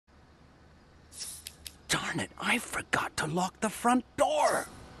Darn it, I forgot to lock the front door.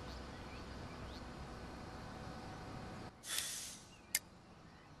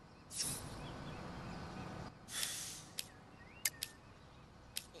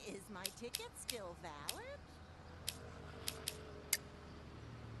 Is my ticket still valid?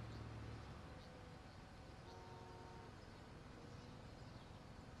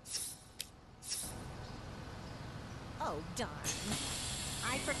 Oh, darn.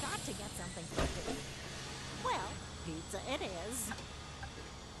 I forgot to get something for food. Well, pizza it is.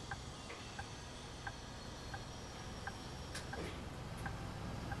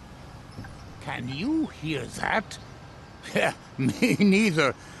 Can you hear that? Yeah, me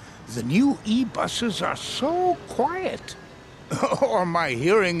neither. The new e-buses are so quiet. Or my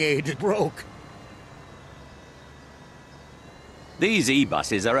hearing aid broke. These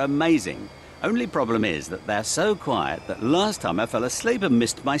e-buses are amazing. Only problem is that they're so quiet that last time I fell asleep and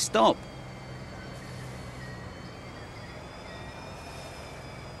missed my stop.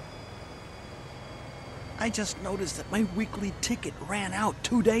 I just noticed that my weekly ticket ran out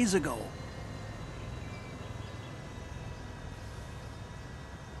 2 days ago.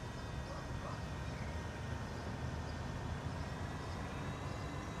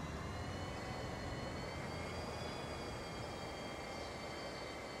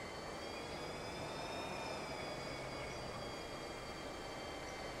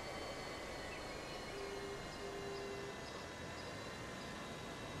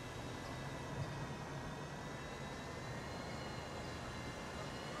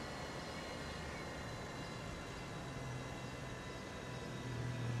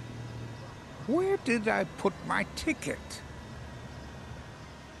 Where did I put my ticket?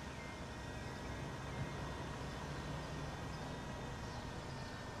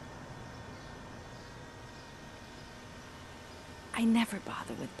 I never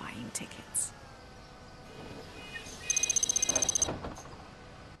bother with buying tickets.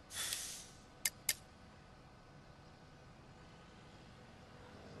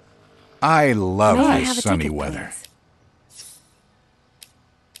 I love May I this have a sunny ticket, weather. please?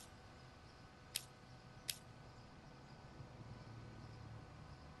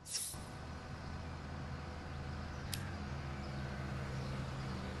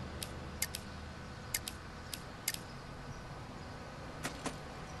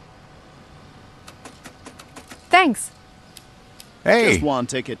 Thanks. Hey, Just one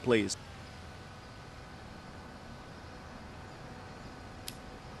ticket, please.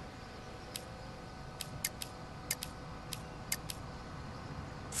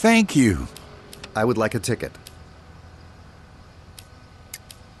 thank you. I would like a ticket.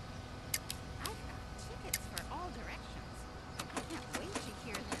 I've got tickets for all directions. I can't wait to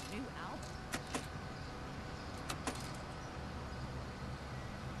hear that new album.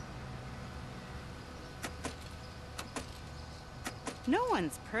 No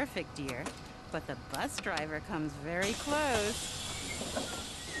one's perfect, dear, but the bus driver comes very close.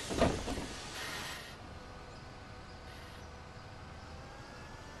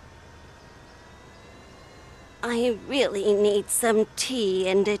 I really need some tea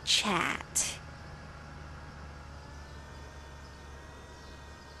and a chat.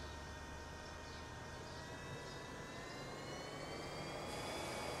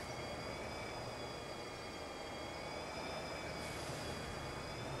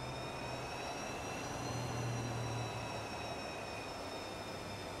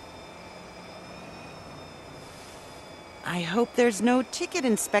 I hope there's no ticket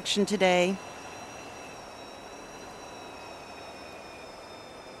inspection today.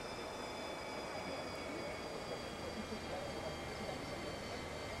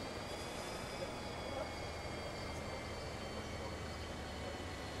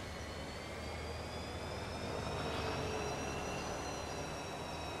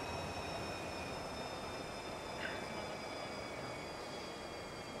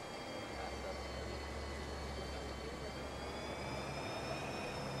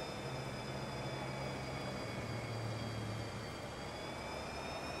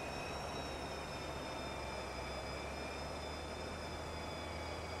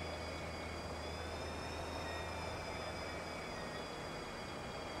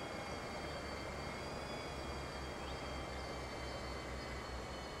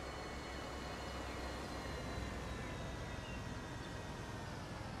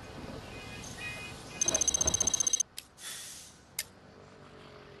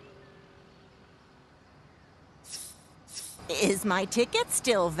 Is my ticket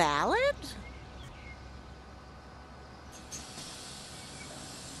still valid?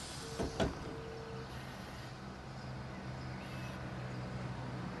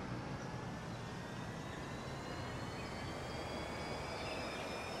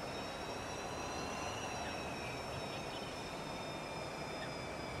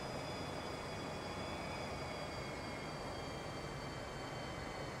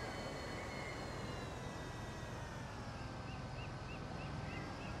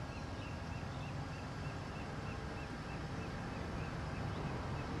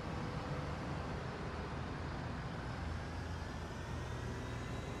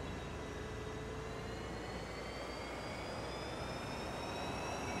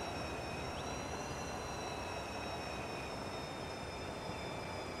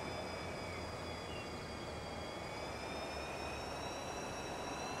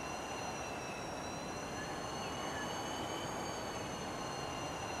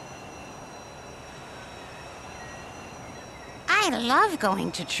 I love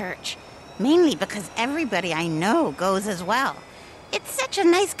going to church, mainly because everybody I know goes as well. It's such a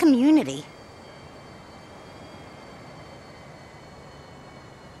nice community.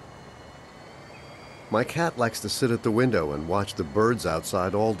 My cat likes to sit at the window and watch the birds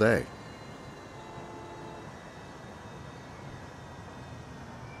outside all day.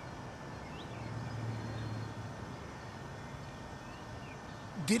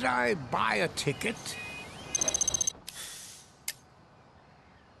 Did I buy a ticket?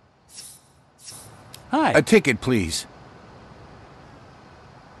 Hi. A ticket, please.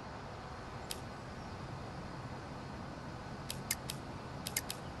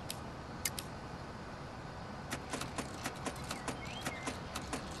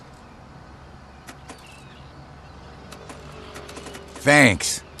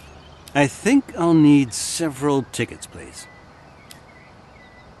 Thanks. I think I'll need several tickets, please.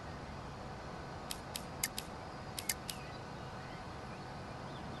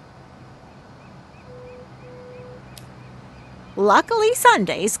 Luckily,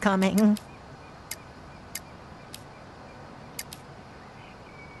 Sunday's coming.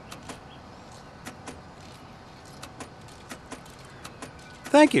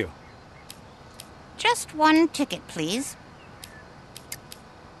 Thank you. Just one ticket, please.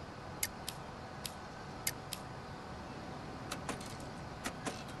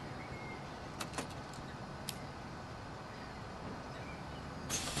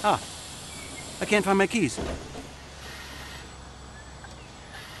 Ah, I can't find my keys.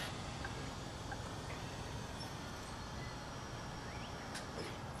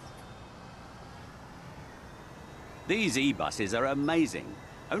 These e-buses are amazing.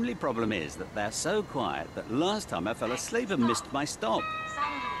 Only problem is that they're so quiet that last time I fell asleep and missed my stop.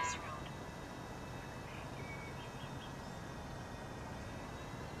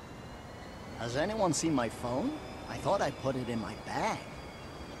 Has anyone seen my phone? I thought I put it in my bag.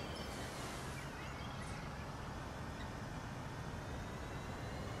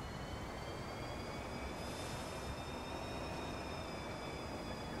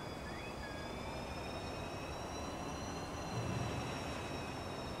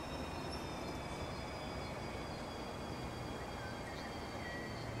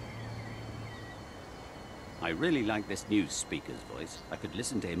 I really like this news speaker's voice. I could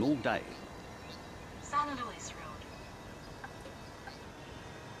listen to him all day. San Luis Road.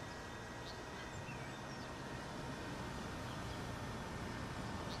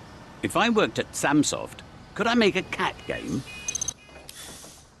 If I worked at Samsoft, could I make a cat game?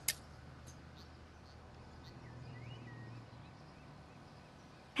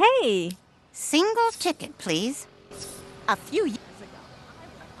 Hey, Single ticket, please. a few years ago, I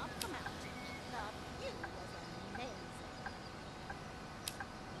went up the mountain. The view was amazing.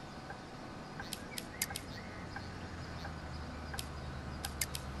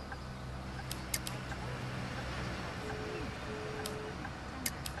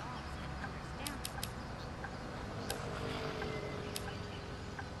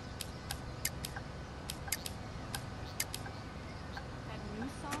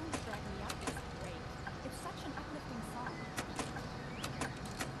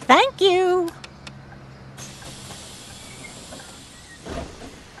 Thank you.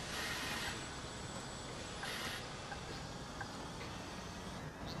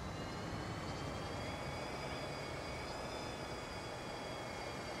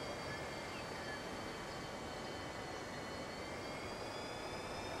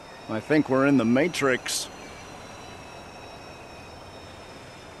 I think we're in the Matrix.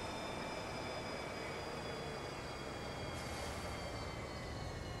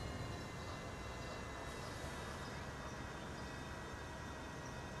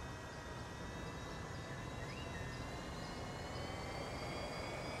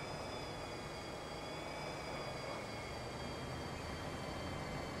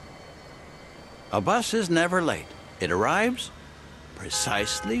 A bus is never late. It arrives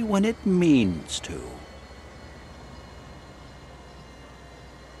precisely when it means to.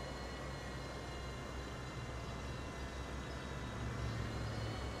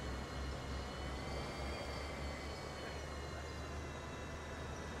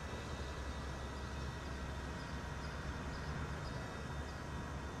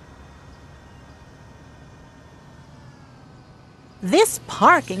 This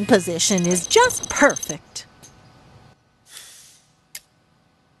parking position is just perfect.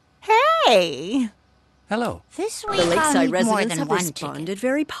 Hey! Hello. This The week I'll Lakeside need more residents than have one responded ticket.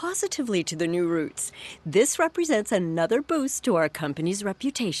 very positively to the new routes. This represents another boost to our company's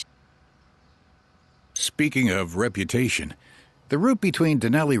reputation. Speaking of reputation, the route between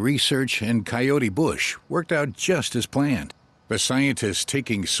Denali Research and Coyote Bush worked out just as planned. The scientists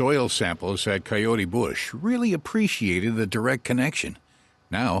taking soil samples at Coyote Bush really appreciated the direct connection.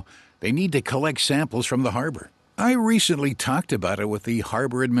 Now, they need to collect samples from the harbor. I recently talked about it with the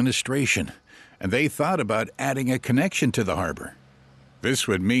harbor administration, and they thought about adding a connection to the harbor. This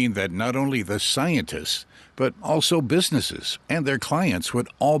would mean that not only the scientists, but also businesses and their clients would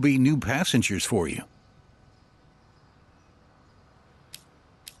all be new passengers for you.